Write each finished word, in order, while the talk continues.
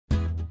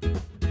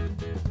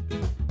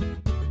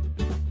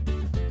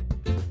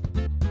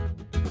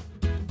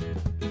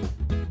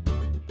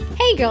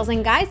Hey girls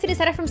and guys, it is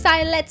Zaira from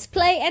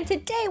ZaiLetsPlay, and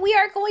today we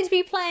are going to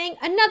be playing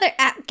another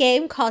app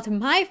game called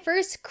My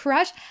First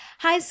Crush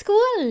High School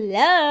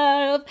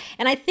Love.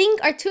 And I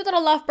think our two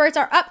little lovebirds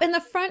are up in the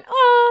front.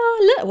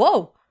 Oh, look,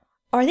 whoa.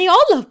 Are they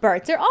all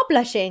lovebirds? They're all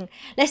blushing.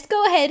 Let's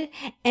go ahead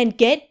and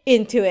get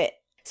into it.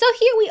 So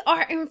here we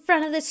are in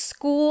front of the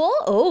school.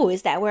 Oh,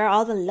 is that where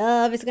all the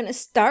love is gonna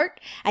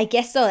start? I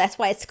guess so. That's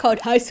why it's called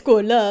High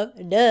School Love.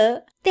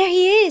 Duh. There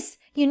he is.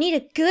 You need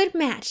a good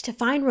match to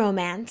find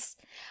romance.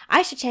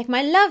 I should check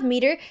my love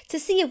meter to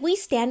see if we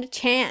stand a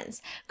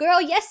chance.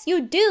 Girl, yes you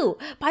do.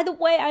 By the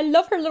way, I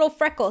love her little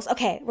freckles.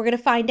 Okay, we're gonna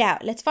find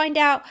out. Let's find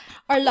out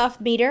our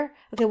love meter.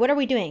 Okay, what are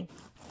we doing?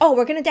 Oh,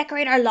 we're gonna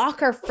decorate our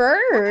locker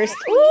first.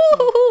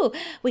 Ooh,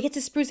 we get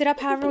to spruce it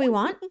up however we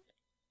want.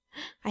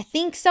 I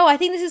think so. I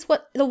think this is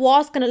what the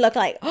wall's gonna look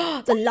like.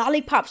 Oh, the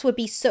lollipops would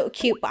be so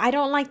cute, but I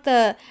don't like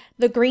the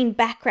green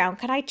background.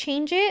 Could I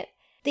change it?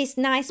 This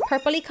nice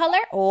purpley color.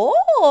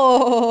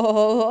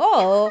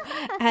 Oh,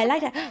 I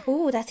like that.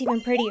 Oh, that's even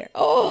prettier.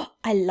 Oh,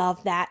 I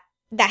love that.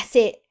 That's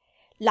it.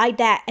 Like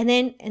that. And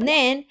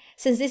then,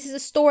 since this is a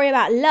story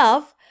about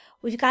love,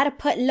 we've got to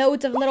put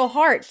loads of little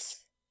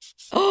hearts.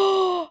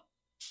 Oh,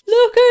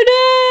 look at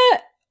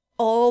that.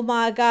 Oh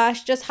my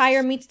gosh. Just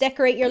hire me to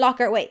decorate your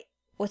locker. Wait,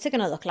 what's it going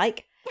to look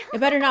like?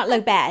 It better not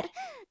look bad.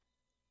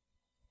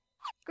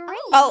 Great.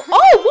 Oh,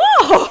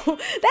 whoa!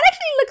 That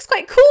actually looks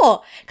quite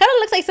cool. Kind of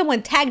looks like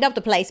someone tagged up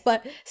the place,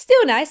 but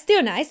still nice,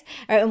 still nice.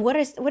 All right, and what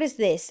is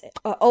this?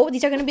 Oh,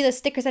 these are going to be the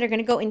stickers that are going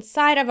to go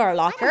inside of our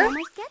locker. I don't know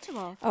my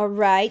schedule. All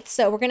right,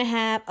 so we're going to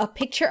have a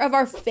picture of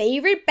our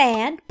favorite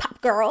band,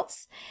 Pop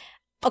Girls.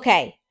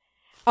 Okay,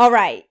 all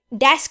right,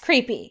 that's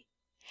creepy.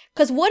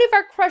 Because what if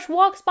our crush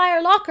walks by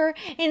our locker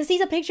and sees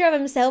a picture of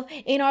himself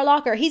in our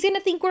locker? He's going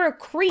to think we're a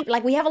creep,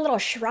 like we have a little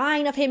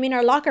shrine of him in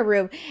our locker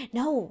room.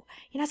 No,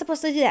 you're not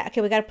supposed to do that.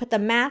 Okay, we got to put the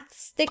math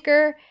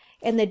sticker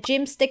and the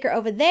gym sticker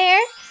over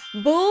there.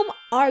 Boom,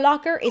 our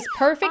locker is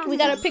perfect. We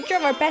got a picture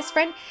of our best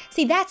friend.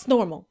 See, that's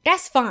normal.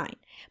 That's fine.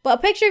 But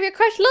a picture of your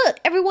crush, look,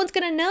 everyone's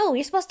going to know.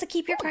 You're supposed to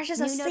keep your crushes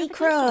a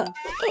secret.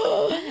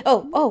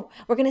 Oh,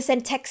 we're going to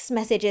send text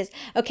messages.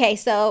 Okay,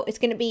 so it's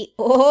going to be,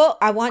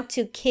 I want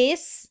to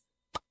kiss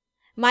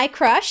my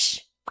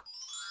crush.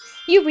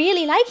 You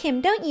really like him,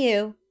 don't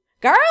you?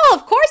 Girl,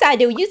 of course I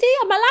do. You see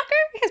on my locker?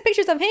 It has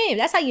pictures of him.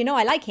 That's how you know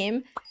I like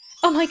him.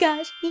 Oh my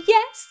gosh.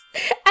 Yes.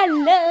 I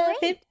love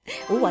him.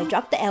 Oh, I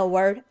dropped the L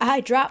word. I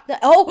dropped the...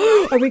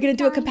 Oh, are we going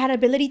to do a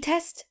compatibility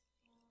test?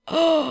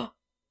 Oh.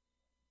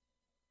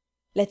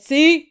 Let's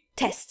see.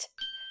 Test.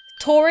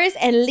 Taurus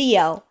and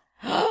Leo.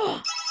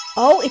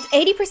 Oh, it's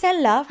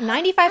 80% love,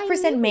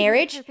 95%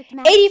 marriage,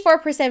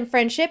 84%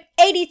 friendship,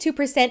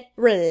 82%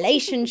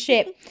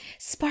 relationship.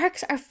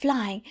 Sparks are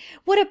flying.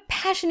 What a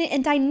passionate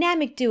and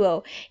dynamic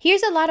duo.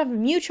 Here's a lot of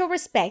mutual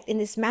respect in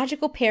this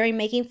magical pairing,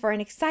 making for an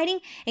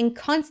exciting and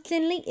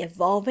constantly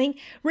evolving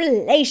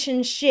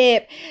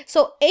relationship.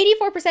 So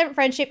 84%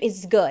 friendship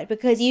is good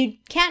because you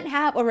can't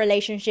have a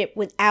relationship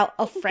without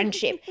a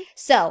friendship.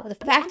 So the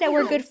fact that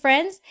we're good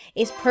friends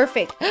is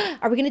perfect.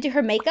 Are we going to do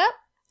her makeup?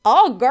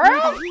 Oh, girl.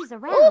 Oh,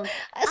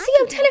 see,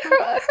 I'm telling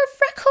her, her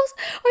freckles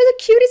are the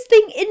cutest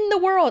thing in the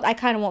world. I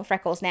kind of want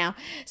freckles now.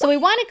 So we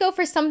want to go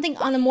for something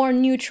on the more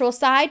neutral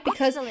side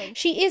because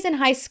she is in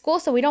high school,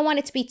 so we don't want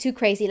it to be too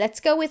crazy.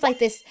 Let's go with like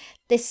this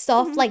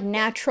soft, like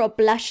natural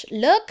blush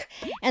look.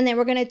 And then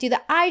we're going to do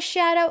the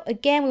eyeshadow.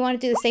 Again, we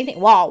want to do the same thing.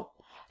 Wow.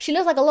 She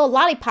looks like a little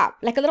lollipop,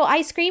 like a little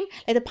ice cream,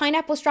 like the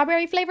pineapple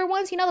strawberry flavor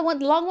ones. You know,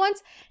 the long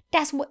ones?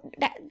 That's what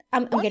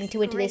I'm getting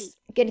too into this.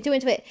 Getting too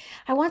into it.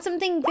 I want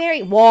something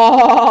very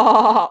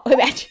whoa.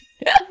 Imagine.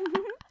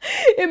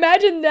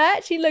 Imagine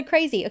that. She looked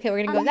crazy. Okay,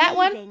 we're gonna go with that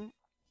one.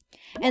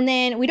 And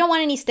then we don't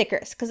want any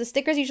stickers because the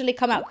stickers usually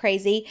come out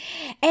crazy.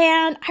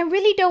 And I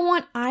really don't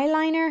want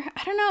eyeliner.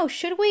 I don't know.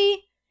 Should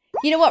we?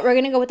 You know what? We're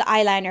gonna go with the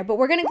eyeliner, but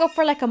we're gonna go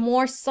for like a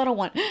more subtle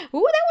one. Ooh, that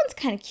one's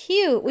kind of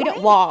cute. We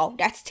don't. Whoa,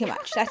 that's too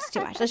much. That's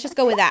too much. Let's just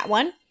go with that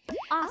one.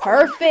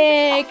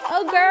 Perfect.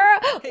 Oh, girl.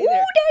 Ooh, there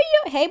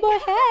you. Hey, boy.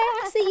 Hey,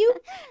 I see you.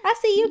 I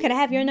see you. Can I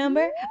have your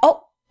number?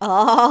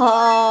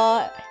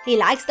 Oh, he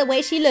likes the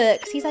way she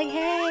looks. He's like,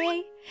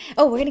 hey.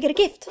 Oh, we're gonna get a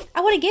gift. I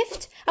want a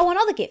gift. I want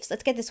all the gifts.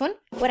 Let's get this one.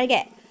 What'd I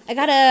get? I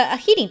got a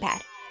heating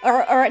pad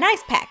or an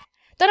ice pack.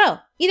 Don't know.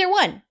 Either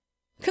one.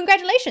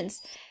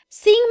 Congratulations.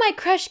 Seeing my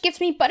crush gives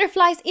me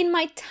butterflies in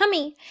my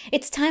tummy.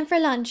 It's time for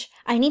lunch.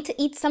 I need to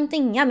eat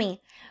something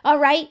yummy. All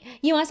right,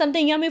 you want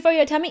something yummy for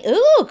your tummy?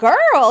 Ooh,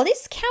 girl,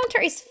 this counter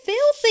is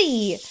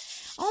filthy.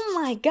 Oh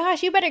my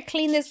gosh, you better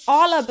clean this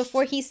all up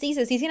before he sees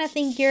us. He's gonna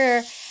think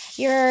you're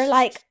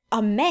like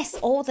a mess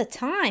all the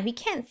time. He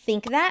can't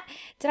think that.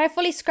 Did I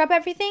fully scrub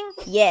everything?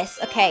 Yes,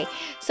 okay.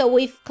 So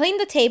we've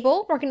cleaned the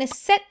table. We're gonna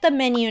set the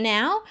menu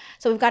now.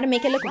 So we've got to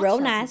make it look real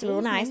nice,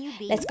 real nice.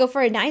 Let's go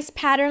for a nice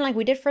pattern like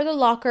we did for the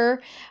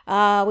locker.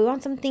 We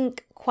want something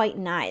quite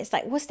nice.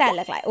 Like, what's that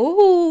look like?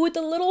 Ooh, with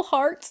the little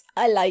hearts.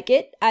 I like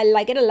it. I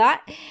like it a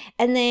lot.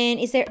 And then,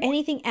 is there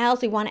anything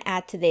else we want to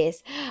add to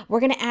this?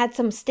 We're going to add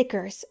some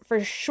stickers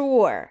for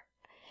sure.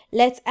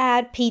 let's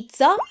add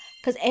pizza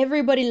because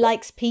everybody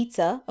likes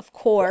pizza, of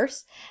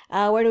course.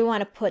 Where do we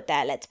want to put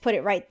that? Let's put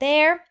it right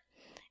there.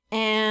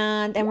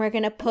 And then we're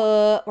going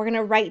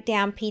to write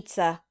down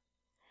pizza.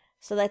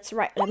 So let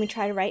me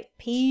try to write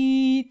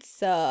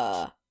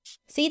pizza.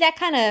 See, that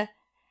kind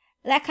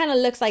of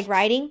looks like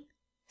writing.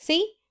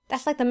 See?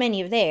 That's like the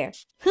menu there.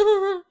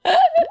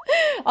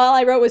 All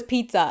I wrote was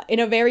pizza in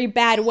a very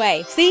bad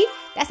way. See?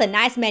 That's a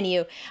nice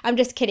menu. I'm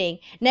just kidding.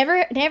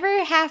 Never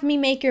have me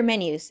make your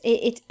menus.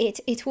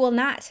 It will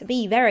not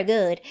be very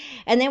good.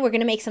 And then we're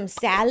going to make some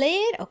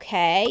salad.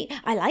 Okay.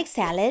 I like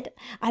salad.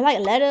 I like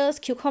lettuce,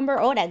 cucumber,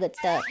 all that good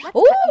stuff.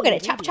 Oh, we're going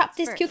to chop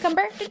this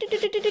cucumber.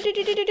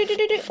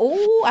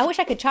 Oh, I wish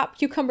I could chop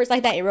cucumbers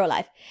like that in real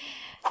life.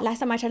 Last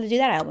time I tried to do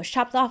that, I almost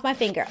chopped off my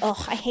finger.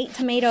 Ugh, I hate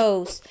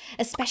tomatoes.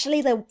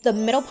 Especially the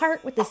middle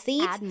part with the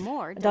seeds. Add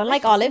more. I don't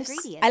like olives.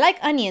 I like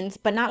onions,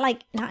 but not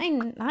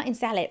in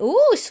salad.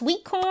 Ooh,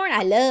 sweet corn.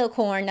 I love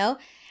corn, though. Are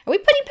we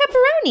putting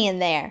pepperoni in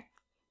there?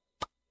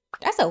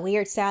 That's a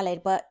weird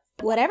salad, but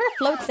whatever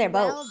floats their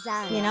boat.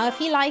 You know, if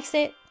he likes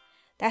it,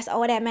 that's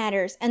all that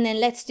matters. And then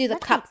let's do the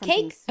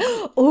cupcake.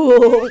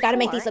 Ooh, we got to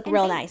make these look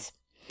real nice.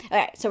 All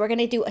right, so we're going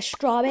to do a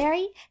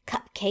strawberry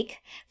cupcake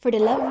for the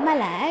love of my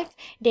life.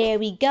 There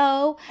we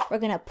go. We're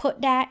going to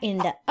put that in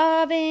the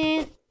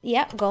oven.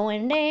 Yep, go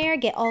in there,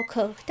 get all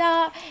cooked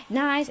up,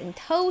 nice and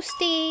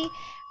toasty.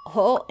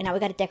 Oh, and now we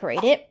got to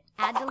decorate it.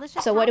 Add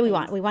delicious So what do we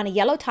want? We want a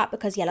yellow top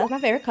because yellow is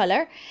my favorite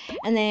color.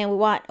 And then we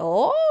want,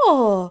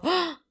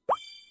 oh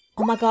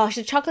my gosh,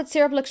 the chocolate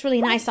syrup looks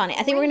really nice on it.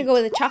 I think we're going to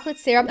go with the chocolate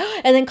syrup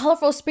and then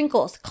colorful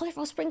sprinkles.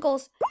 Colorful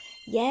sprinkles.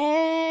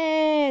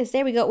 Yes,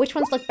 there we go. Which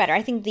ones look better?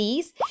 I think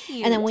these.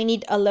 Cute. And then we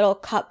need a little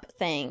cup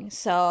thing.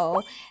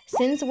 So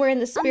since we're in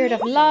the spirit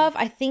of love,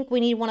 I think we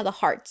need one of the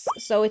hearts.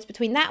 So it's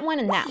between that one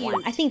and that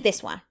one. I think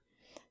this one.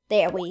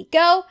 There we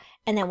go.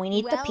 And then we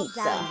need the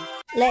pizza. Done.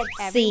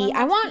 Let's see.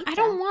 I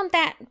don't want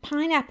that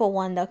pineapple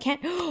one though.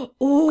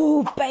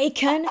 Ooh,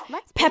 bacon,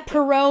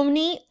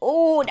 pepperoni.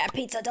 Ooh, that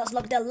pizza does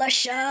look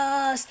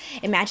delicious.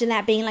 Imagine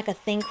that being like a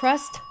thin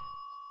crust.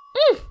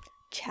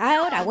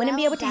 Child, I wouldn't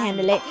be able to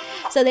handle it.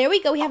 So there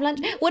we go. We have lunch.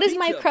 What does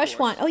my crush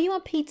want? Oh, you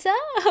want pizza?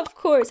 Of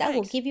course. I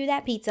will give you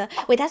that pizza.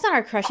 Wait, that's not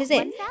our crush, is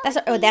it?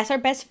 That's our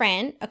best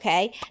friend.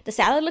 Okay. The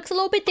salad looks a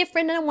little bit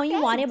different than the one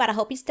you wanted, but I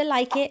hope you still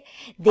like it.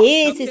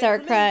 This is our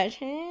crush.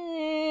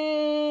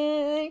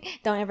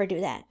 Don't ever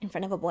do that in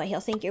front of a boy. He'll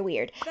think you're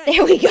weird.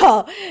 There we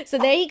go. So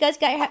there you guys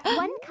got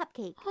one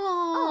cupcake.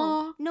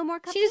 Oh, no more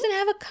cupcake. She doesn't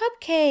have a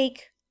cupcake.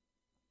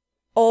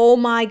 Oh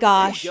my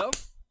gosh.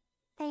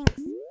 Thanks.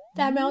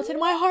 That melted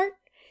my heart.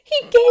 He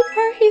gave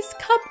her his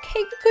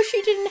cupcake because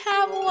she didn't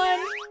have one.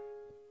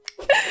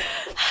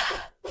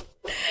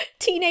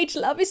 Teenage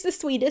love is the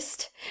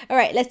sweetest. All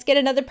right, let's get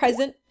another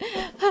present.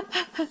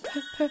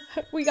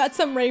 We got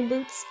some rain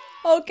boots.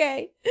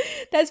 Okay,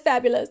 that's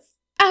fabulous.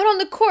 Out on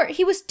the court,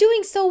 he was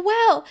doing so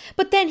well,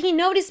 but then he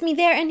noticed me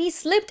there and he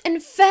slipped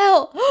and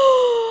fell.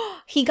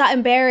 He got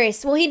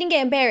embarrassed. Well, he didn't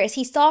get embarrassed.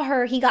 He saw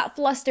her, he got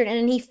flustered, and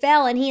then he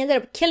fell and he ended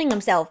up killing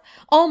himself.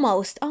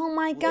 Almost. Oh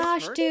my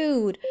gosh,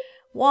 dude.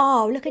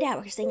 Wow, look at that.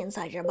 We're singing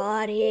inside your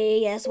body.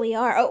 Yes, we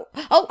are.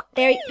 Oh,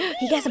 there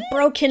he has a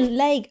broken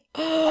leg.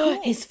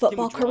 His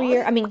football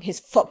career.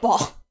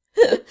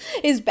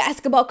 His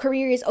basketball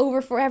career is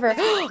over forever.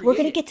 We're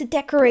going to get to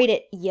decorate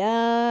it.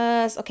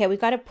 Yes. Okay, we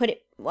got to put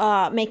it,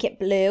 make it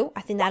blue.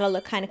 I think that'll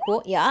look kind of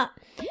cool. Yeah.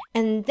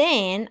 And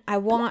then I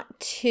want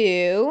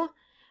to,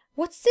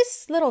 what's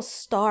this little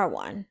star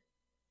one?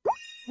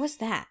 What's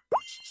that?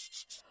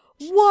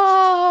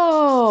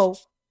 Whoa.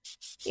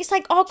 It's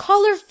like all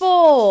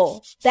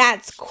colorful.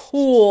 That's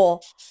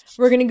cool.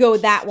 We're going to go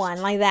with that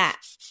one like that.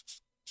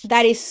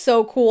 That is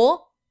so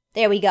cool.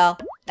 There we go.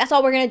 That's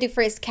all we're going to do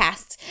for his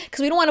cast.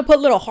 Because we don't want to put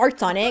little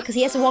hearts on it. Because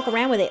he has to walk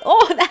around with it.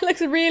 Oh, that looks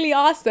really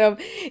awesome.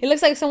 It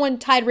looks like someone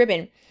tied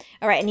ribbon.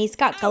 All right. And he's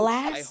got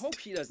glass. I hope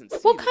he doesn't see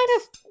what kind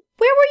of...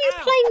 Where were you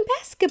playing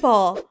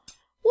basketball?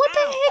 What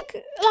the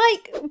heck?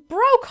 Like,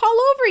 broke all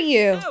over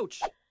you.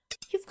 Ouch.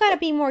 You've got to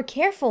be more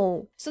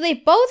careful. So they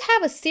both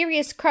have a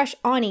serious crush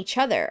on each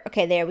other.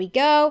 Okay, there we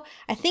go.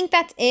 I think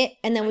that's it.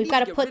 And then we've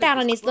got to put that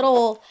on his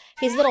little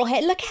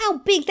head. Look how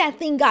big that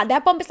thing got.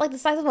 That bump is like the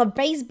size of a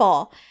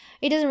baseball.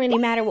 It doesn't really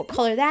matter what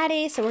color that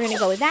is. So we're going to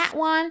go with that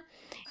one.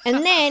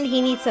 And then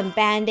he needs some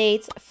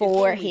band-aids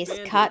for his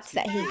cuts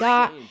that he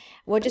got.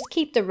 We'll just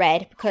keep the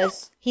red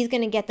because he's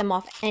going to get them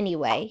off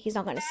anyway. He's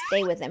not going to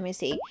stay with them, you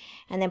see.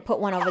 And then put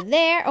one over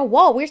there. Oh,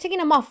 whoa, we're taking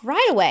them off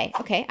right away.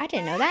 Okay, I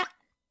didn't know that.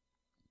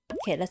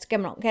 Okay, let's get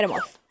him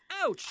off.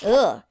 Ouch.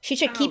 Ugh, she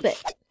should keep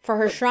it for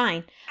her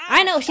shrine.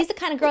 I know, she's the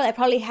kind of girl that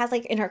probably has,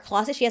 like, in her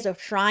closet, she has a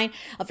shrine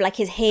of, like,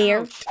 his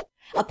hair,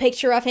 a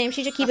picture of him.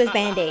 She should keep his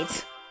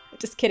band-aids.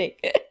 Just kidding.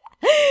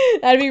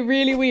 That'd be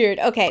really weird.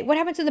 Okay, what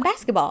happened to the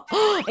basketball?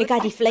 It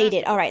got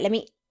deflated. All right, let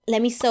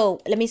me sew,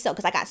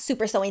 because I got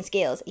super sewing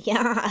skills.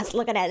 Yes,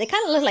 look at that. They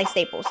kind of look like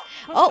staples.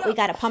 Oh, we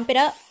got to pump it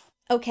up.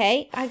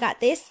 Okay, I got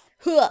this.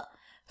 Huh,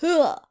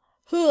 huh,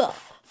 huh,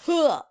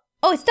 huh.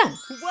 Oh, it's done.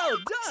 Well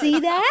done. See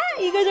that?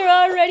 You guys are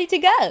all ready to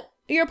go.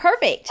 You're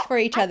perfect for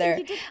each I other.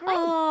 think you did great.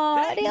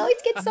 Oh, they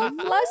always get so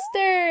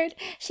flustered.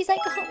 She's like,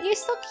 oh, you're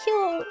so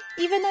cute.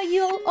 Even though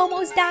you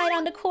almost died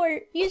on the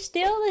court, you're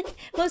still the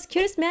most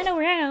cutest man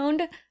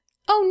around.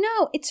 Oh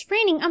no, it's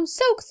raining. I'm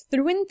soaked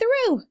through and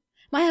through.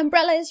 My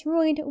umbrella is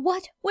ruined.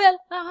 What will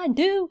I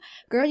do?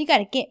 Girl, you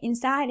gotta get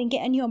inside and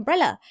get a new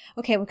umbrella.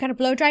 Okay, we're gonna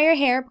blow dry your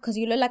hair because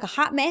you look like a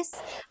hot mess.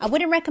 I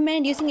wouldn't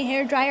recommend using a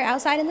hair dryer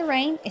outside in the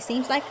rain. It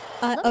seems like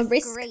a Looks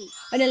risk, great.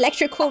 an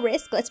electrical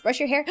risk. Let's brush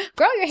your hair.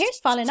 Girl, your hair's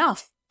falling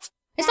off.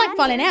 It's like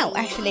falling out,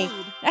 actually.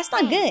 That's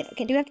not good.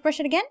 Okay, do we have to brush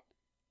it again?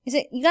 Is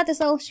it, you got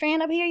this little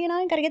strand up here, you know?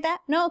 You gotta get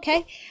that? No?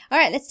 Okay.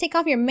 Alright, let's take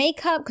off your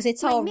makeup because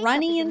it's all makeup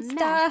runny is and a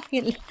mess. stuff.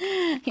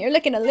 You're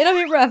looking a little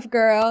bit rough,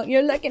 girl.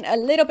 You're looking a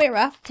little bit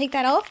rough. Take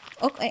that off.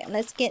 Okay,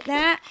 let's get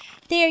that.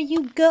 There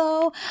you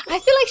go. I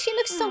feel like she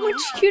looks so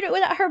much cuter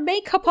without her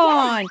makeup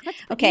on.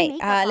 Let's put Okay, new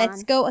makeup let's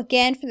on. go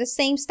again for the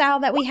same style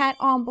that we had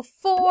on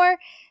before.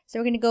 So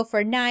we're gonna go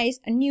for nice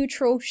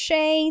neutral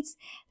shades.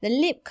 The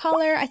lip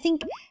color, I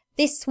think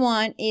this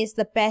one is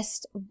the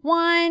best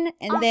one.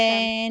 And Awesome.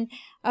 then,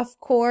 of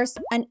course,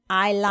 an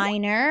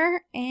eyeliner.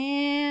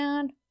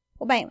 And,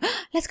 oh, bam.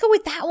 Let's go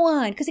with that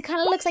one because it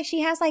kind of looks like she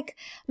has like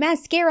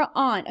mascara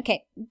on.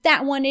 Okay,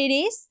 that one it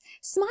is.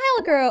 Smile,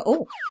 girl.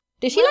 Oh,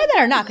 did she like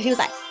that or not? Because she was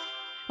like,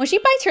 when she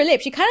bites her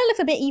lip, she kind of looks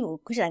a bit evil.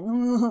 Because she's like,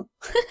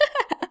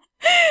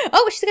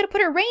 oh, she's going to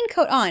put her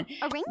raincoat on.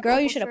 A raincoat Girl,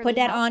 you will should have surely put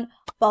that help. on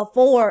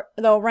before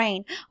the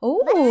rain. Ooh,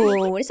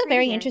 it it's a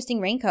very prettier. interesting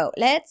raincoat.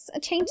 Let's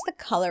change the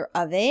color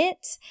of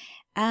it.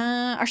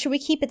 Or should we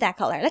keep it that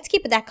color? Let's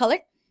keep it that color.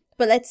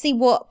 But let's see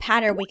what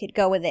pattern we could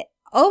go with it.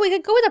 Oh, we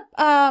could go with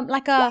a,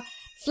 like a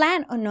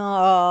flannel. Oh,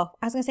 no.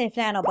 I was going to say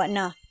flannel, but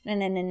no.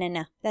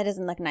 No. That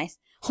doesn't look nice.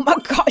 Oh my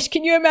gosh,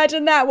 can you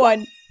imagine that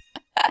one?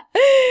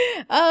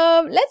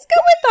 Let's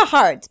go with the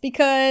hearts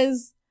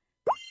because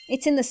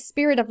it's in the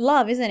spirit of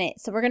love, isn't it?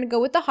 So we're going to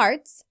go with the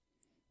hearts.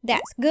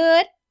 That's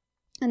good.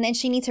 And then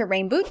she needs her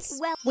rain boots.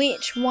 Well-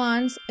 Which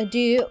ones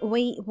do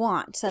we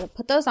want? So to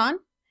put those on.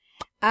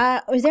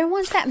 Is there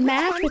ones that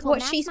match ones with will what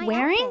match she's my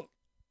wearing? outfit?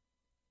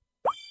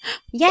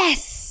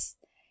 Yes!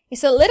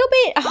 It's a little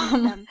bit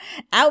Awesome.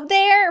 out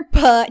there,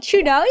 but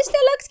you know, it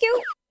still looks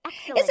cute.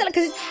 Excellent. It's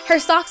because her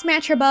socks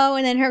match her bow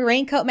and then her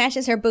raincoat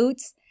matches her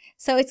boots.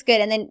 So it's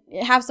good. And then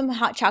have some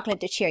hot chocolate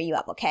to cheer you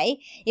up, okay?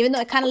 Even though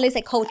it kind of looks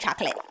like cold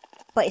chocolate,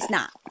 but it's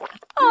not.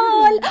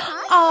 Oh,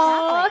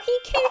 hot chocolate.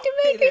 he came to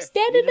make Hey her there,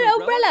 stand need in the an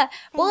umbrella?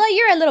 umbrella. Boy,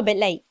 you're a little bit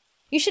late.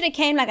 You should have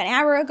came like an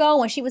hour ago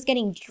when she was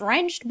getting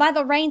drenched by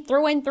the rain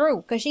through and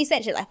through. Because she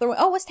said she's like,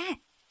 oh, what's that?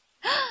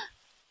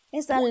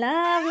 It's a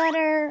love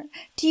letter.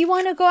 Do you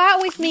want to go out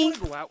with You me? want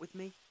to go out with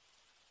me?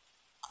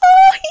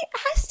 Oh, he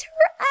asked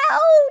her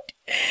out.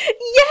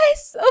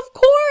 Yes, of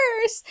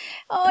course.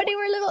 Oh, they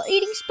were little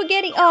eating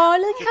spaghetti. Oh,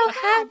 look how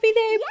happy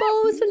they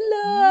both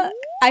look.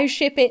 I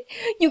ship it.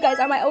 You guys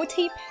are my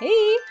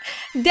OTP.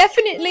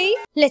 Definitely.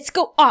 Let's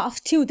go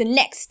off to the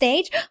next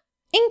stage.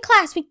 In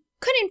class, we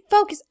couldn't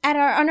focus on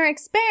our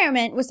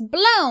experiment was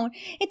blown.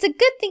 It's a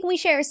good thing we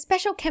share a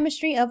special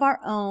chemistry of our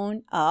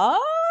own. Oh.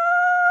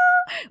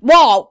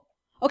 Whoa.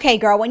 Okay,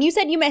 girl, when you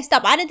said you messed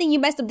up, I didn't think you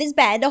messed up this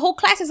bad. The whole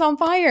class is on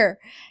fire.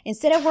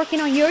 Instead of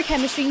working on your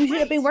chemistry, you should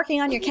have been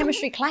working on your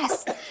chemistry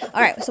class.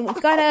 All right, so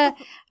we've got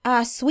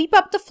to sweep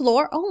up the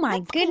floor. Oh, my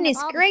Let's clean up goodness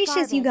all the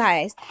gracious, you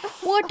garbage. guys.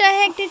 What the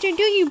heck did you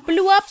do? You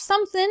blew up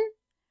something.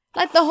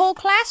 Like the whole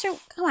classroom.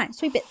 Come on,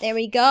 sweep it. There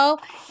we go.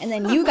 And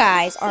then you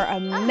guys are a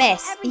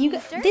mess.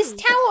 everything's This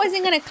dirty. towel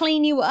isn't going to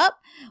clean you up.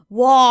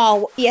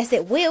 Whoa. Yes,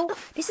 it will.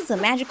 This is a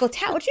magical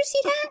towel. Did you see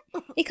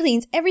that? It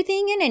cleans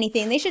everything and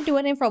anything. They should do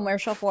an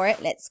infomercial for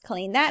it. Let's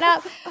clean that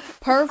up.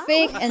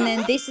 Perfect. And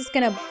then this is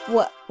going to,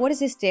 what does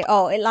this do?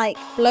 Oh, it like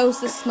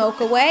blows the smoke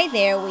away.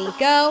 There we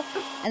go.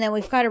 And then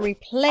we've got to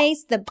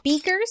replace the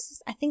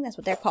beakers. I think that's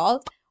what they're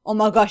called. Oh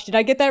my gosh, did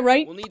I get that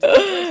right? We'll need to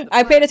replace the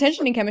I paid front.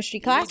 attention in chemistry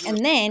class. And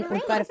then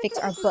we've got to fix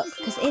our book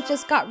because it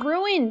just got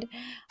ruined.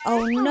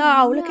 Oh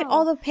no, look at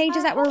all the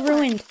pages that were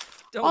ruined.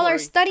 Don't All our worry.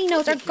 study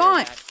notes We'll are take care of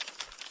gone. that.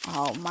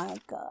 Oh my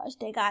gosh,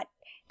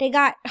 they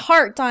got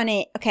hearts on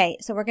it. Okay,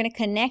 so we're gonna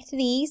connect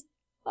these.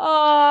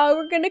 Oh,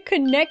 we're gonna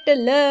connect the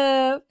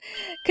love.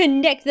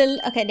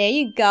 Okay, there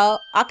you go.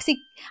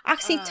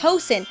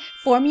 Oxytocin,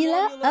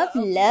 formula of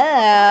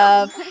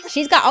love.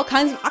 She's got all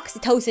kinds of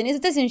oxytocin,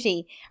 doesn't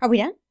she? Are we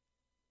done?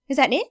 Is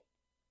that it?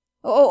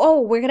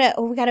 We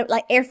gotta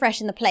like air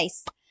freshen the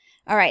place.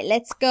 All right,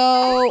 let's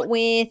go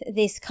with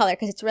this color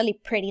because it's really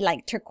pretty,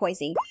 like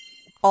turquoisey.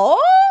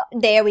 Oh,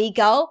 there we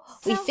go.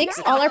 We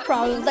fixed all our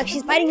problems. Look,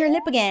 she's biting her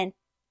lip again.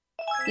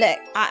 Look,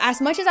 as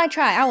much as I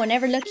try, I will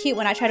never look cute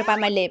when I try to bite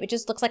my lip. It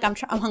just looks like I'm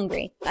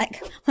hungry.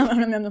 Like,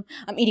 I'm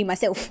eating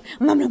myself.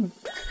 All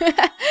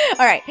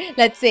right,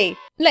 let's see.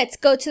 Let's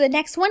go to the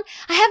next one.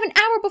 I have an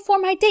hour before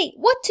my date.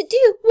 What to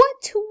do?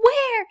 What to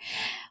wear?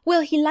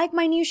 Will he like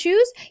my new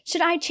shoes?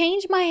 Should I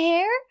change my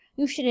hair?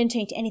 You shouldn't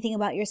change anything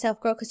about yourself,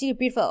 girl, because you're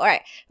beautiful. All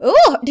right.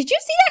 Oh, did you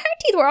see that?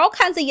 Her teeth were all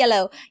kinds of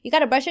yellow. You got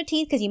to brush your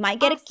teeth because you might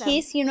get a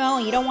kiss, you know,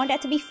 and you don't want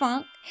that to be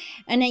funk.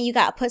 And then you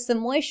got to put some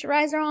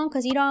moisturizer on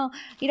because you don't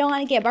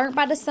want to get burnt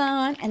by the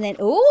sun. And then,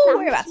 ooh,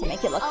 we're about to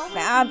make it look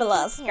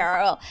fabulous,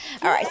 girl.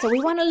 All right, so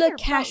we want to look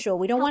casual.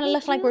 We don't want to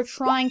look like we're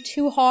trying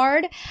too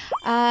hard.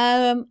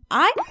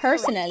 I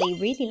personally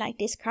really like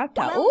this crop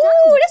top.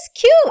 Ooh, that's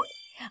cute.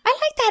 I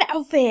like that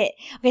outfit.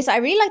 Okay, so I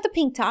really like the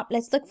pink top.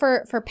 Let's look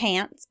for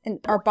pants and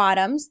or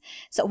bottoms.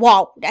 So,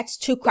 wow, that's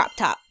too crop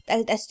top.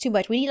 That's too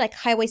much. We need like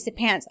high-waisted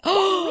pants.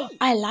 Oh,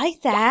 I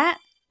like that.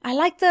 I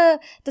like the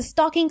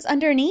stockings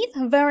underneath.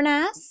 Very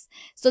nice.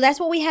 So that's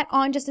what we had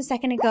on just a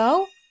second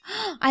ago.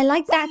 I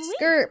like that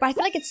skirt, but I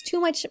feel like it's too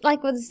much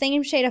like with the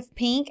same shade of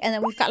pink. And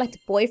then we've got like the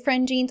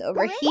boyfriend jeans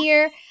over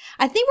here.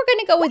 I think we're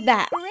going to go with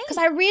that because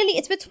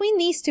it's between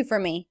these two for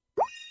me.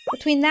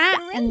 Between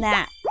that and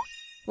that.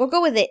 We'll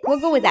go with it.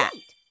 We'll go with that.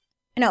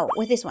 No,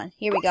 with this one.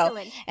 Here we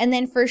go. And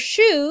then for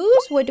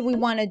shoes, what do we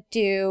want to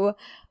do?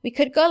 We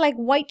could go like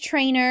white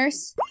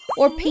trainers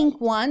or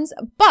pink ones.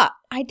 But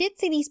I did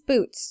see these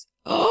boots.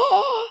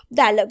 Oh,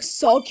 that looks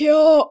so cute.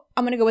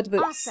 I'm going to go with the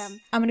boots.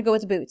 Awesome. I'm going to go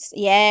with the boots.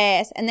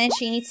 Yes. And then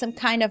she needs some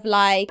kind of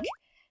like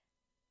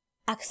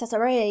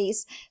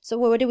accessories. So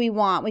what do we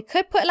want? We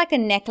could put like a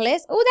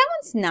necklace. Oh, that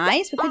one's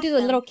nice. We could do the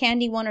little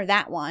candy one or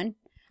that one.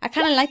 I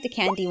kind of like the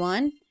candy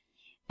one.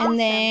 And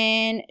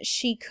then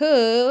she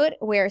could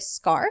wear a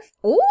scarf.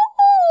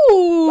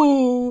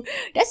 Ooh,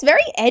 that's very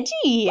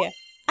edgy.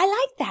 I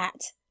like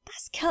that.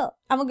 That's cute.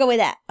 I'm going to go with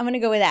that. I'm going to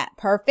go with that.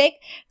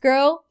 Perfect.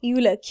 Girl, you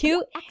look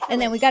cute.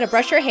 And then we got to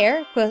brush your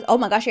hair. Because, oh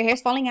my gosh, your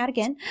hair's falling out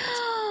again.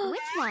 Which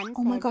one?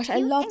 Oh my gosh, I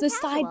love the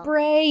side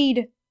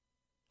braid.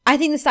 I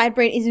think the side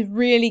braid is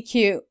really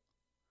cute.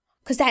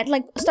 Because that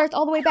like starts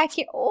all the way back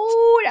here.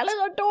 Oh, that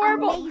looks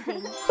adorable.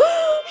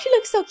 She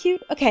looks so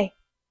cute. Okay.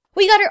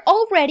 We got her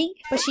all ready,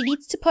 but she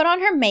needs to put on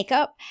her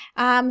makeup.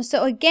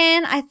 So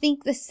again, I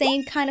think the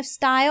same kind of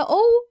style.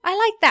 Oh, I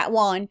like that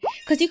one.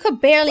 Because you could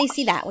barely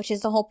see that, which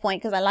is the whole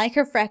point. Because I like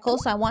her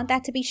freckles, so I want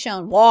that to be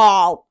shown.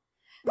 Wow.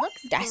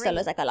 That still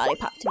looks like a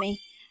lollipop to me.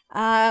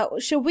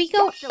 Should we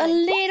go a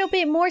little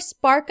bit more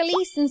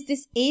sparkly since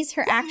this is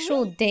her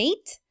actual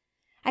date?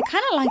 I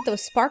kind of like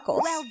those sparkles.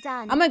 Well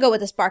done. I'm going to go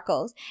with the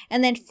sparkles.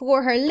 And then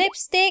for her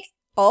lipstick.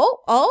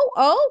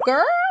 Oh,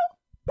 girl.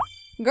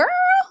 Girl.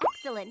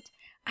 Excellent.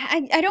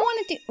 I don't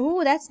want to do...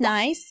 Ooh, that's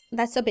nice.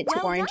 That's a bit too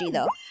orangey,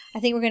 though. I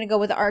think we're going to go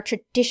with our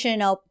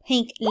traditional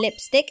pink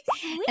lipstick.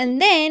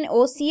 And then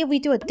we'll see if we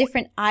do a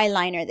different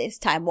eyeliner this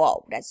time.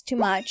 Whoa, that's too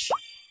much.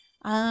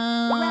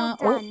 Well done.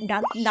 Oh,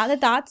 not the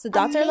dots. The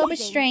dots are a little bit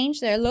strange.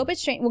 They're a little bit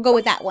strange. We'll go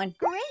with that one.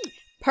 Great.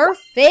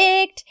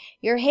 Perfect.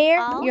 Your hair,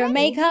 your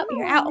makeup,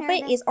 your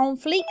outfit is on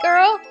fleek,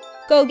 girl.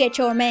 Go get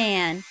your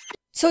man.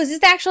 So is this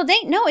the actual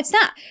date? No, it's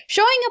not.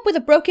 Showing up with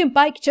a broken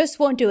bike just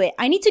won't do it.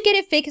 I need to get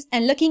it fixed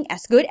and looking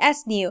as good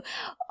as new.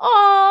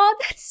 Aw,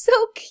 that's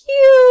so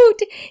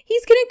cute.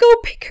 He's gonna go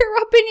pick her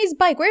up in his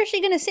bike. Where is she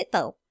gonna sit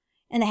though?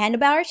 In the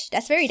handlebars?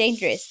 That's very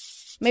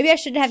dangerous. Maybe I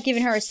should have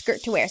given her a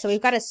skirt to wear. So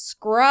we've got to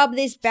scrub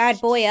this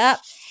bad boy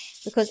up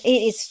because it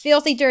is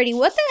filthy dirty.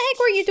 What the heck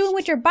were you doing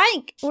with your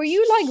bike? Were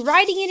you like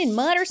riding it in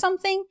mud or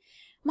something?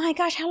 My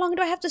gosh, how long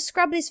do I have to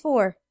scrub this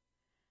for?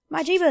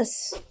 My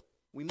jeebus.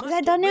 Is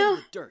that done now?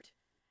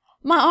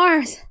 My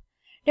arms,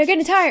 they're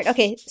getting tired.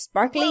 Okay,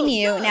 sparkly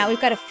new. Now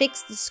we've got to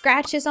fix the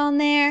scratches on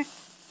there.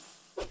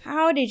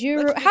 How old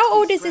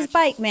is this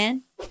bike,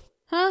 man?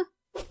 Huh?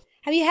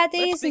 Have you had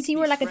this since you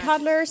were like a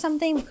toddler or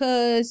something?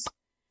 Because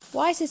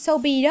why is it so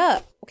beat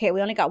up? Okay,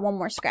 we only got one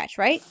more scratch,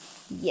 right?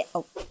 Yeah.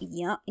 Oh,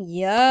 yeah.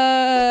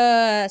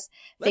 Yes.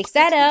 Fix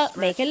that up.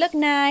 Make it look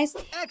nice.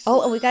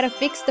 Oh, and we got to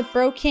fix the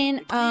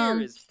broken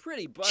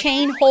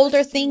chain holder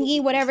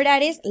thingy, whatever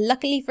that is.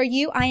 Luckily for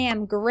you, I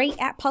am great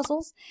at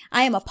puzzles.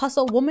 I am a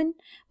puzzle woman.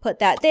 Put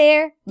that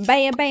there.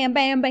 Bam, bam,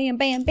 bam, bam,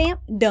 bam, bam.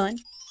 Done.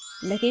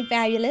 Looking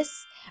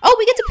fabulous. Oh,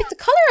 we get to pick the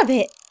color of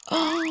it.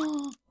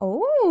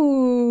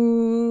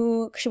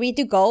 Oh, should we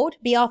do gold?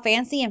 Be all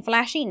fancy and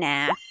flashy?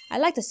 Nah, I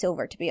like the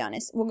silver, to be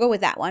honest. We'll go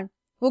with that one.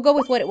 We'll go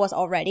with what it was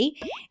already.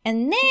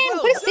 And then,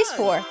 what is this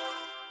for?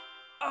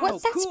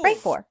 What's that spray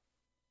for?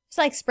 It's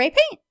like spray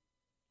paint?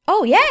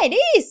 Oh, yeah, it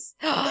is.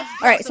 All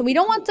right, so we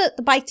don't want the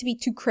bike to be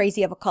too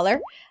crazy of a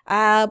color.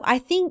 I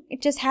think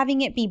just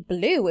having it be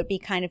blue would be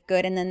kind of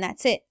good, and then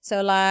that's it.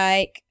 So,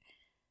 like,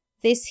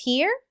 this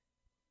here.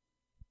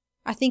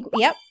 I think,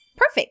 yep.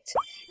 Perfect.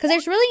 Because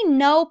there's really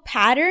no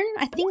pattern.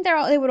 I think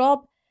they would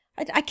all...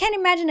 I can't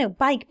imagine a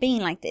bike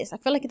being like this. I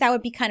feel like that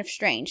would be kind of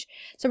strange.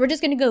 So we're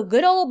just going to go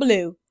good old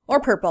blue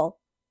or purple.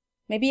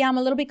 Maybe I'm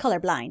a little bit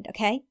colorblind,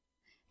 okay?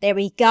 There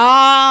we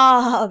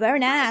go. Very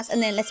nice.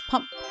 And then let's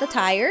pump the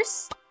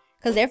tires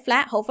because they're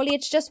flat. Hopefully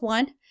it's just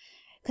one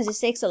because it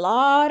takes a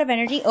lot of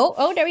energy.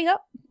 Oh, there we go.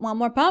 One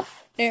more pump.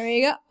 There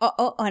we go.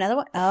 Oh, another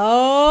one.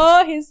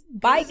 Oh, his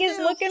bike is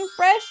looking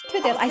fresh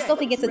to death. I still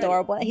think it's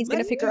adorable that he's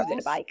going to pick her up in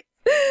a bike.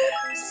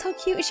 So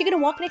cute. Is she going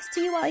to walk next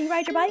to you while you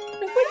ride your bike?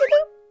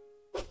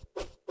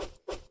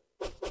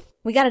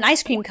 We got an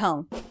ice cream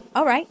cone.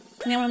 All right.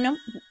 Nom, nom, nom.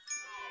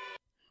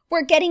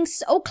 We're getting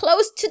so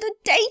close to the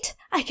date.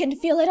 I can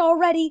feel it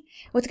already.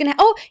 What's gonna,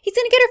 oh, he's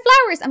gonna get her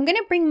flowers. I'm gonna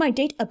bring my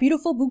date a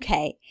beautiful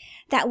bouquet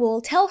that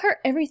will tell her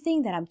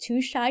everything that I'm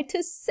too shy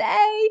to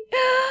say.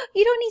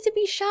 You don't need to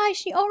be shy.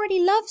 She already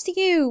loves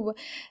you.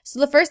 So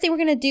the first thing we're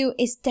gonna do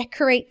is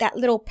decorate that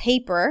little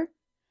paper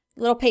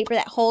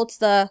that holds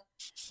the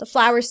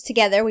flowers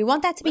together. We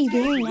want that to be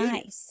very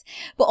nice,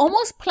 but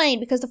almost plain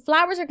because the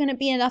flowers are going to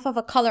be enough of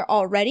a color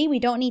already. We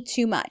don't need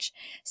too much.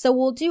 So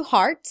we'll do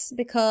hearts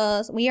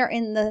because we are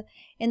in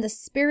the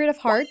spirit of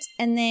hearts,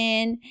 and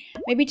then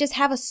maybe just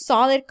have a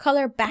solid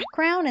color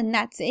background, and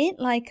that's it.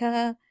 Like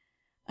a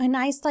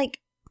nice like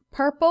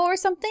purple or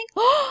something.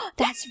 Oh,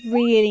 that's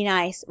really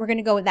nice. We're going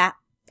to go with that.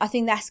 I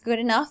think that's good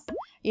enough.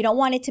 You don't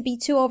want it to be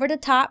too over the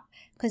top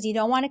because you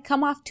don't want to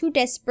come off too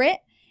desperate.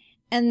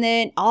 And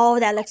then, oh,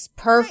 that looks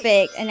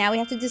perfect. And now we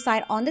have to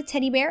decide on the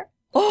teddy bear.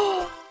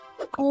 Oh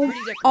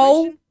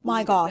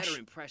my gosh.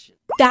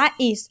 That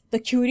is the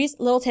cutest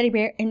little teddy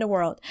bear in the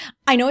world.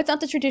 I know it's not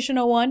the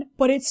traditional one,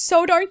 but it's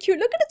so darn cute.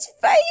 Look at its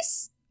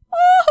face.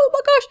 Oh my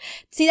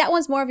gosh. See, that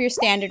one's more of your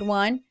standard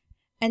one.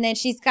 And then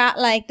she's got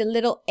like the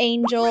little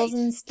angels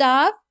and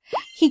stuff.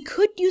 He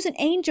could use an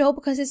angel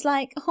because it's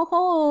like,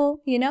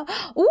 oh, you know.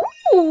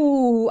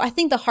 Ooh, I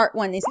think the heart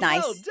one is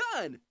nice. Well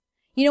done.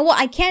 You know what?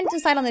 I can't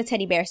decide on the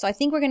teddy bear, so I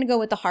think we're going to go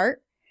with the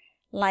heart.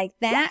 Like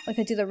that. We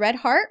could do the red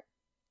heart.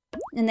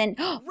 And then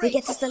we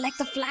get to select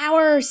the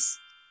flowers.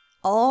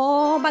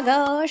 Oh my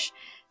gosh.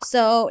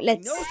 So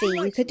let's see.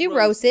 We could do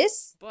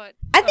roses.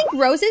 I think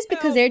roses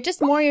because they're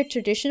just more your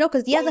traditional,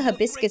 because you have the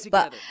hibiscus,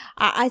 but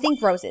I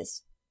think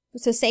roses.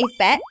 It's a safe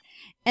bet.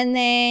 And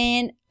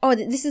then, oh,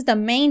 this is the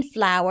main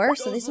flower,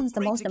 so this one's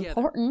the most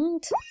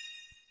important.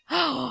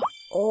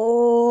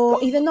 Oh,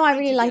 even though I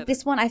really like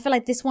this one, I feel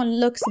like this one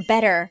looks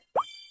better.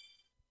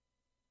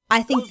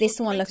 I think this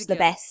one looks the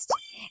best.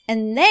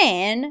 And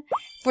then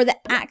for the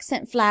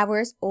accent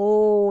flowers,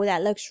 oh,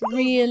 that looks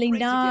really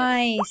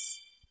nice.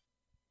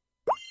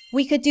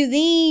 We could do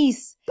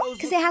these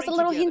because it has a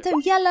little hint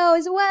of yellow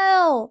as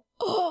well.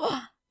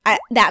 Oh,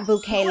 that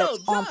bouquet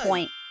looks on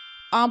point.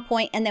 On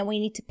point. And then we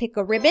need to pick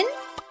a ribbon.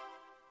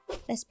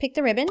 Let's pick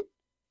the ribbon.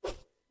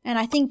 And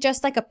I think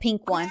just like a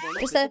pink one.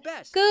 Just a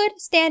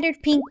good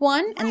standard pink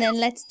one. And then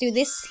let's do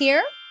this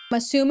here. I'm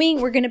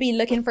assuming we're going to be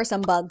looking for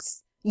some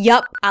bugs.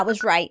 Yup, I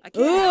was right.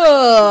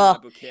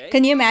 Ugh.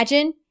 Can you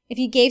imagine if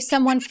you gave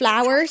someone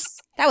flowers?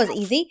 That was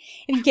easy.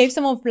 If you gave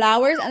someone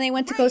flowers and they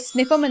went to go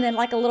sniff them and then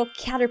like a little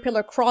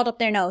caterpillar crawled up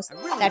their nose.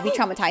 That'd be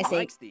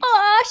traumatizing.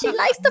 Oh, she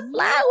likes the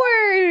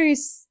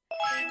flowers.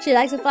 She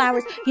likes the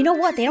flowers. You know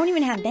what? They don't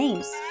even have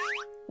names.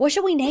 What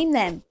should we name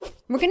them?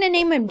 We're going to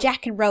name them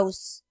Jack and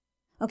Rose.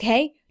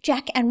 Okay?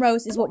 Jack and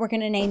Rose is what we're going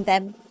to name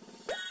them.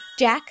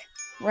 Jack,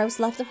 Rose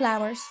loves the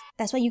flowers.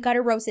 That's why you got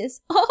her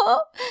roses.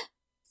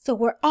 So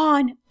we're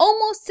on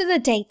almost to the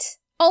date.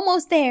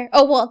 Almost there.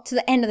 Oh, well, to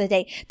the end of the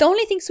day. The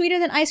only thing sweeter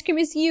than ice cream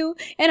is you.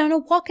 And on a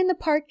walk in the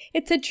park,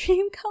 it's a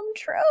dream come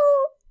true.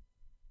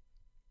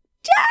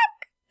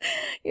 Jack!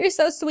 You're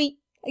so sweet.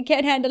 I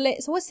can't handle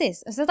it. So what's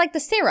this? Is this like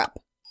the syrup?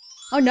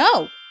 Oh,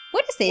 no.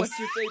 What is this? What's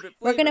your favorite flavor?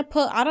 We're going to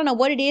put, I don't know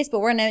what it is, but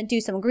we're going to do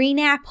some green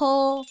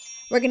apple.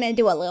 We're going to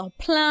do a little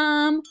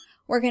plum.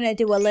 We're going to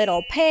do a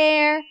little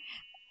pear.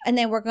 And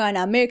then we're going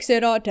to mix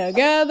it all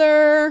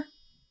together.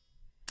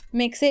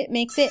 Mix it,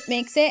 mix it,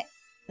 mix it.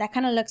 That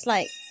kind of looks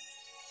like...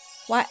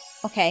 What?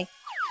 Okay.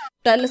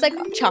 That looks like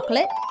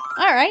chocolate.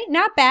 Alright,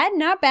 not bad,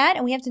 not bad.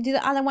 And we have to do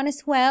the other one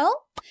as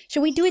well.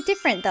 Should we do it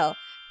different though?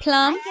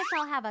 Plum. I guess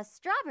I'll have a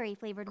strawberry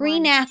flavored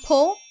green one.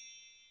 apple.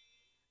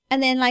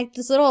 And then like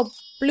this little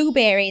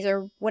blueberries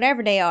or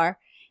whatever they are.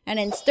 And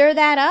then stir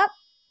that up.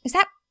 Is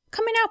that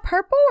coming out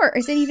purple or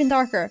is it even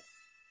darker?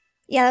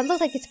 Yeah, that looks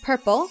like it's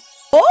purple.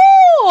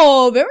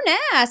 Oh, very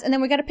nice. And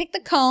then we got to pick the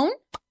cone.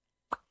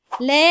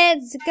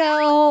 Let's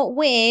go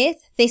with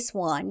this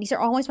one. These are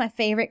always my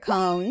favorite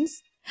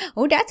cones.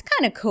 Oh, that's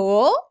kind of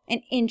cool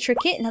and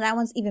intricate. No, that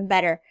one's even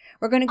better.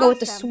 We're going to go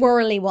with the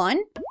swirly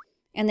one.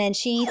 And then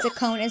she eats a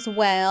cone as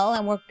well.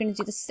 And we're going to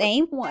do the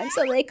same one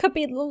so they could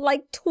be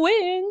like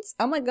twins.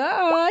 Oh my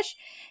gosh.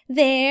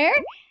 There.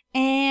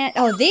 And,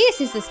 oh,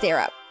 this is the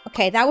syrup.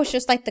 Okay, that was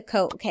just like the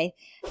coat. Okay,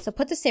 so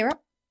put the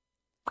syrup.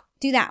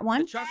 Do that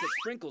one. The chocolate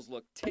sprinkles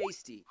look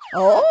tasty.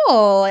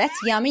 Oh, that's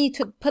yummy.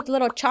 You put the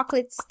little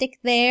chocolate stick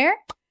there.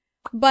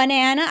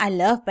 Banana. I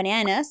love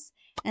bananas.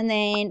 And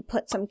then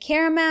put some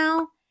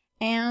caramel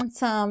and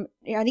some...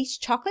 Are these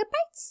chocolate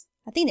bites?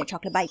 I think they're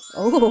chocolate bites.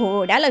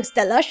 Oh, that looks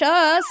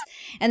delicious.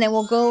 And then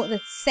we'll go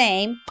the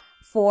same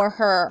for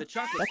her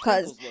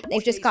because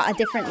they've just got a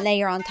different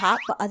layer on top.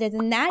 But other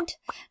than that,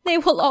 they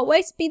will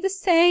always be the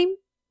same.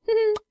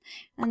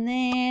 And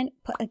then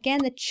put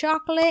again the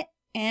chocolate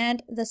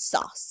and the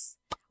sauce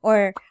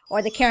or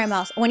the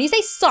caramel. When you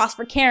say sauce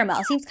for caramel,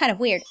 it seems kind of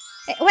weird.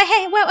 Wait,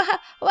 hey,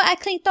 I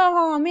clicked off.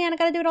 Oh man, I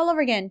gotta do it all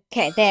over again.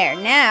 Okay, there.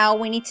 Now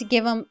we need to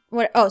give them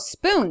what? Oh,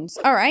 spoons.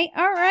 All right.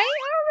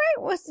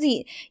 What's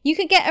the? You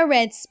could get a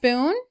red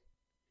spoon,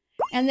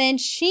 and then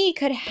she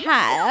could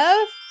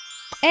have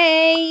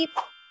a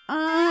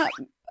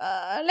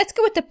let's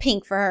go with the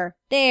pink for her.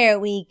 There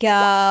we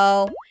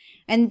go.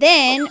 And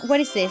then, what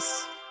is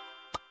this?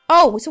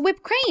 Oh, it's a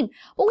whipped cream.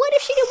 Well, what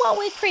if she didn't want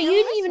whipped cream? You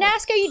didn't even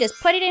ask her. You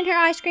just put it in her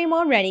ice cream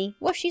already.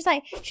 What if she's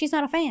like, she's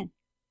not a fan?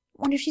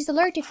 Wonder if she's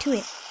allergic to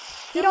it.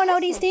 You don't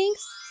know these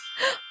things?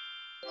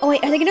 Oh,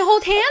 wait, are they going to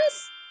hold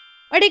hands?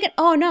 Are they going to...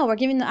 Oh, no, we're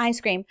giving the ice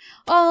cream.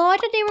 Oh, I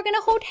thought they were going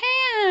to hold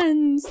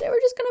hands. They were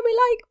just going to be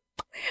like,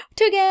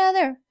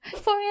 together,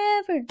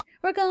 forever.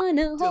 We're going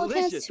to hold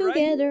hands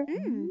together.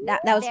 Right?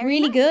 That was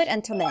really good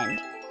until the end.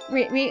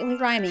 It was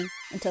rhyming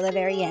until the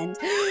very end.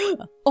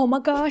 Oh my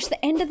gosh,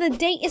 the end of the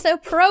date is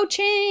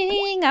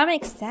approaching. I'm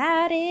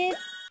excited.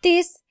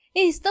 This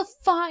is the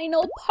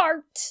final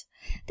part.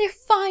 Their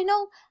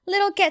final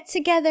little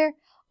get-together.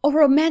 A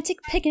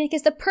romantic picnic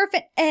is the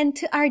perfect end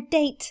to our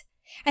date.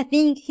 I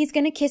think he's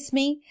gonna kiss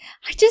me.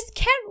 I just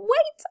can't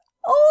wait.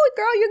 Oh,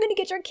 girl, you're gonna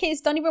get your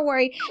kiss. Don't even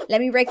worry. Let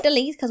me rake the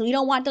leaves because we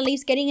don't want the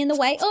leaves getting in the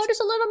way. Oh, there's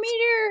a little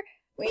meteor.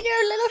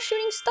 Little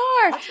shooting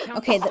star.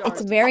 Okay,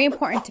 it's very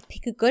important to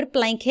pick a good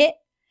blanket.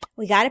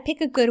 We gotta pick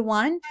a good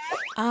one.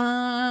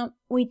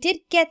 We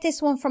did get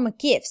this one from a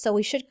gift, so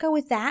we should go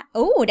with that.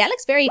 Oh, that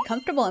looks very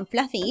comfortable and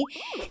fluffy.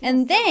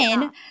 And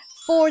then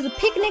for the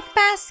picnic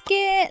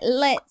basket,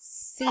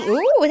 let's see.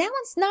 Oh, that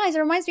one's nice. It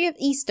reminds me of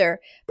Easter,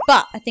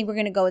 but I think we're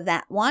gonna go with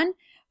that one.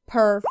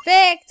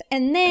 Perfect.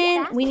 And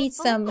then we need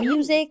some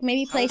music.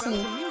 Maybe play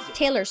some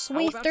Taylor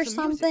Swift or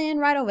something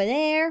right over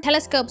there.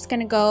 Telescope's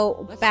gonna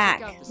go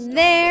back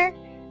there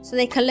so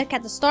they can look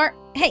at the star.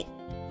 Hey,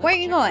 where are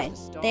you going?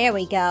 There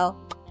we go.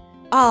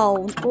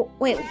 Oh,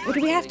 wait,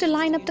 do we have to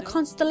line up the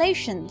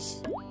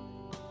constellations?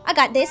 I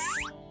got this.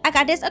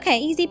 Okay,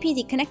 easy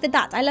peasy. Connect the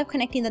dots. I love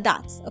connecting the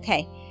dots.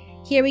 Okay,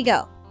 here we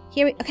go.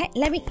 Okay,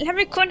 let me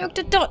connect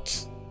the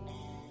dots.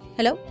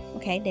 Hello?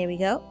 Okay, there we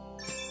go.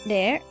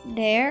 There.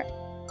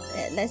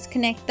 Let's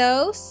connect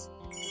those.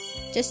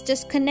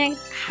 Just connect.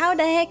 How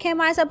the heck am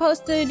I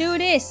supposed to do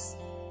this?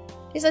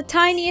 It's the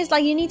tiniest,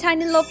 like you need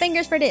tiny little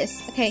fingers for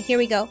this. Okay, here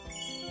we go.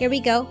 There we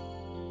go.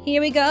 We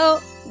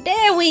got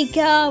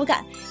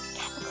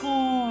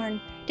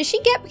Capricorn. Did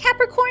she get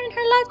Capricorn in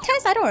her love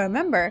test? I don't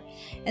remember.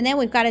 And then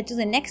we've got to do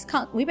the next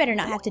we better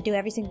not have to do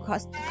every single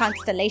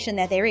constellation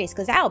that there is,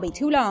 because that'll be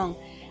too long.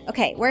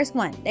 Okay, where's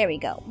one? There we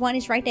go. One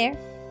is right there.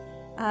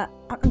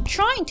 I'm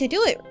trying to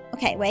do it.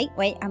 Okay, wait.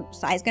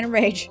 Sai's gonna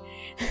rage.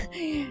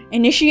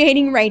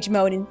 Initiating rage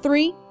mode in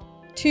 3,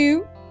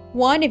 2,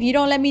 1. If you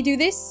don't let me do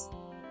this.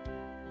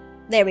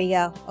 There we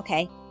go.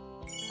 Okay.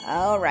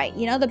 Alright.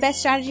 You know the best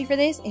strategy for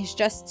this is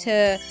just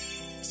to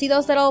see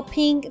those little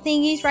pink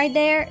thingies right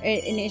there?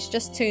 And it's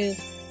just to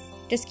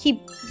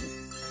keep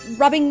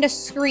rubbing the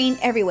screen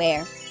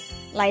everywhere.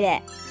 Like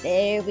that.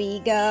 There we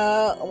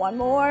go. One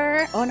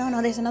more. Oh,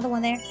 no. There's another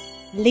one there.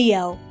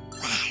 Leo.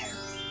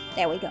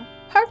 There we go.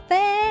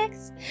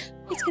 Perfect.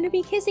 It's gonna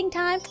be kissing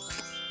time.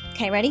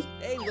 Okay, ready?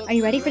 Are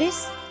you ready for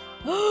this?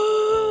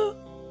 Oh,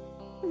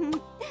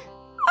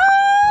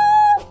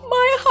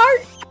 my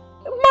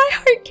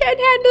heart can't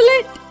handle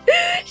it.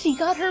 She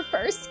got her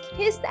first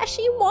kiss that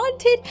she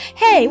wanted.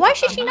 Hey, why is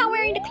she not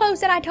wearing the clothes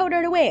that I told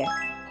her to wear?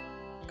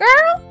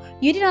 Girl,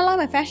 you didn't like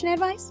my fashion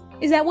advice?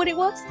 Is that what it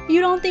was?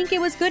 You don't think it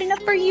was good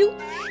enough for you?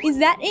 Is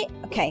that it?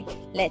 Okay,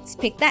 let's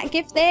pick that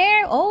gift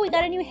there. Oh, we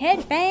got a new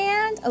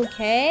headband.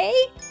 Okay.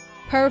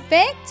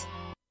 Perfect.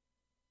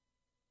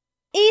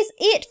 Is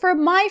it for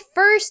my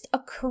first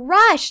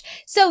crush.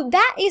 So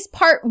that is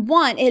part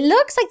 1. It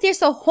looks like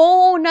there's a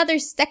whole nother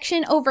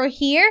section over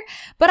here,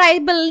 but I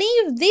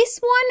believe this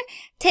one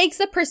takes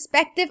the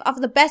perspective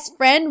of the best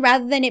friend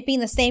rather than it being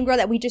the same girl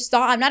that we just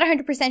saw. I'm not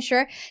 100%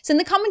 sure. So in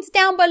the comments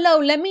down below,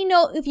 let me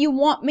know if you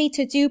want me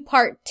to do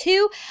part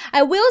 2.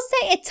 I will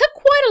say it took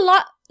quite a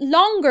lot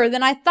longer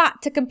than I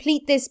thought to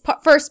complete this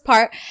first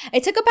part.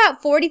 It took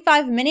about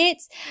 45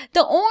 minutes.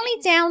 The only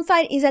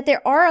downside is that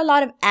there are a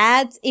lot of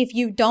ads if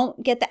you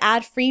don't get the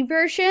ad-free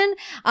version.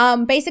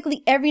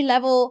 Basically every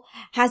level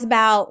has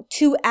about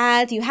 2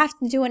 ads. You have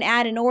to do an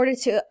ad in order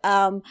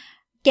to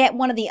get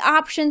one of the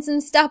options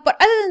and stuff. But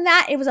other than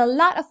that, it was a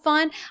lot of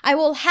fun. I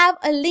will have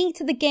a link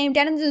to the game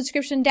down in the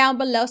description down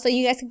below so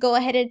you guys can go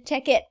ahead and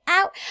check it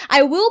out.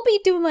 I will be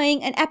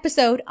doing an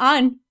episode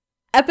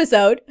because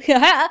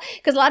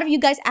a lot of you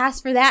guys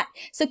asked for that,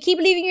 so keep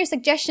leaving your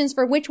suggestions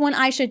for which one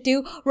I should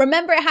do.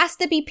 Remember, it has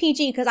to be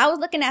PG because I was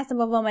looking at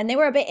some of them and they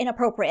were a bit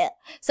inappropriate,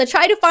 so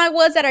try to find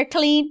ones that are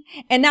clean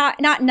and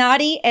not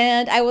naughty,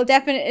 and I will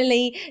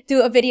definitely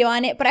do a video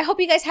on it. But I hope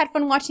you guys had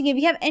fun watching. If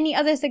you have any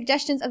other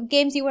suggestions of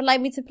games you would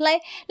like me to play,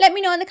 let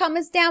me know in the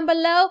comments down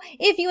below.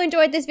 If you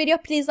enjoyed this video,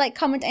 please like,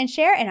 comment, and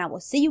share, and I will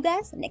see you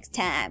guys next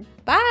time.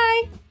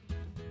 Bye.